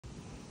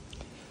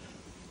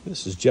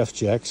This is Jeff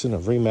Jackson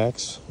of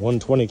ReMax,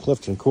 120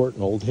 Clifton Court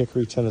in Old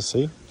Hickory,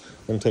 Tennessee. I'm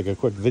going to take a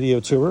quick video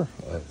tour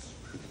of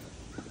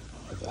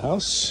the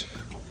house.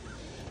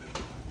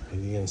 On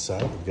the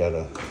inside, we've got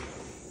a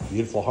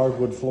beautiful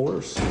hardwood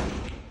floors.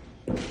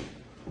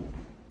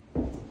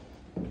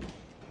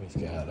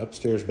 We've got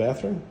upstairs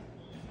bathroom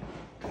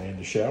and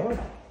a shower.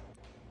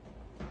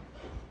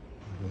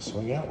 We'll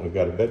swing out. We've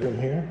got a bedroom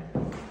here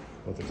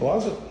with a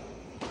closet.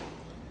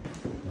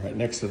 Right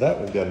next to that,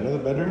 we've got another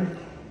bedroom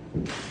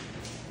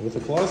with a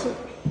closet.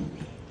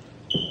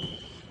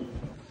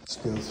 Let's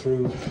go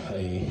through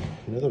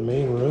another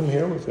main room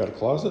here. We've got a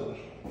closet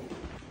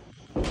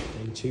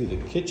into the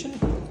kitchen.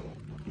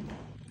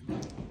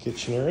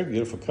 Kitchen area,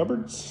 beautiful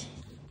cupboards.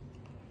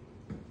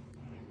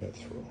 Got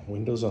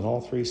windows on all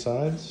three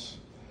sides.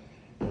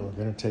 And we're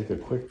going to take a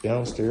quick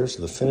downstairs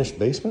to the finished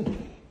basement.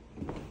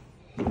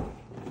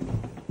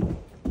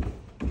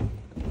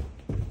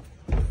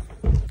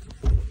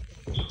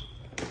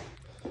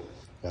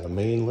 Got a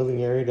main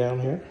living area down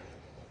here.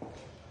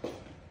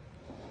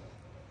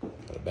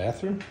 Got a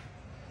bathroom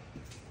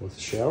with a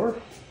shower,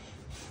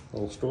 a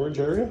little storage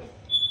area.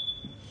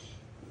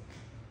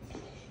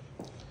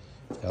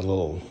 Got a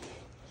little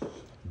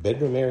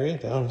bedroom area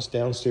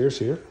downstairs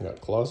here. Got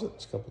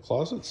closets, a couple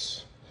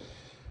closets.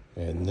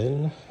 And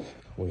then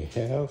we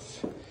have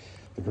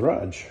the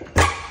garage.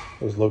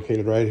 It was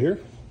located right here.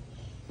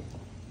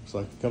 Looks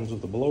like it comes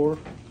with a blower.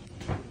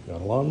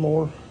 Got a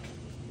lawnmower.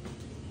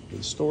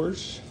 With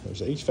storage.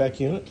 There's an HVAC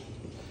unit.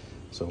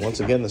 So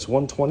once again, this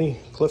 120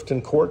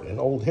 Clifton Court in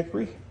Old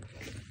Hickory.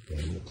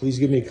 And please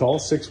give me a call,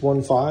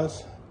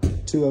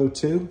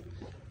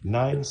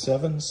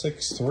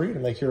 615-202-9763 to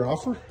make your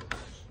offer.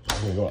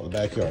 I'm gonna go out in the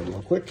backyard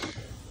real quick.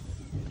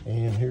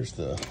 And here's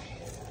the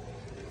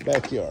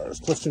backyard,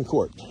 Clifton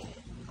Court.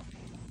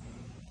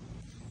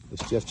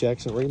 It's Jeff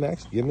Jackson,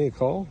 ReMax. Give me a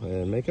call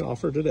and make an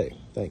offer today.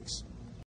 Thanks.